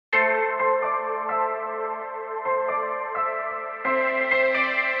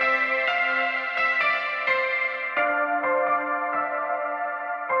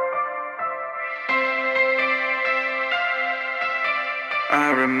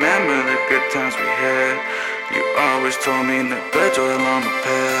remember the good times we had. You always told me never dwell on the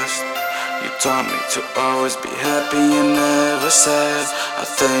past. You taught me to always be happy and never sad. I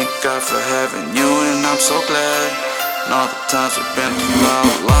thank God for having you and I'm so glad. And all the times we've been through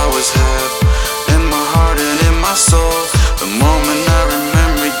our lives.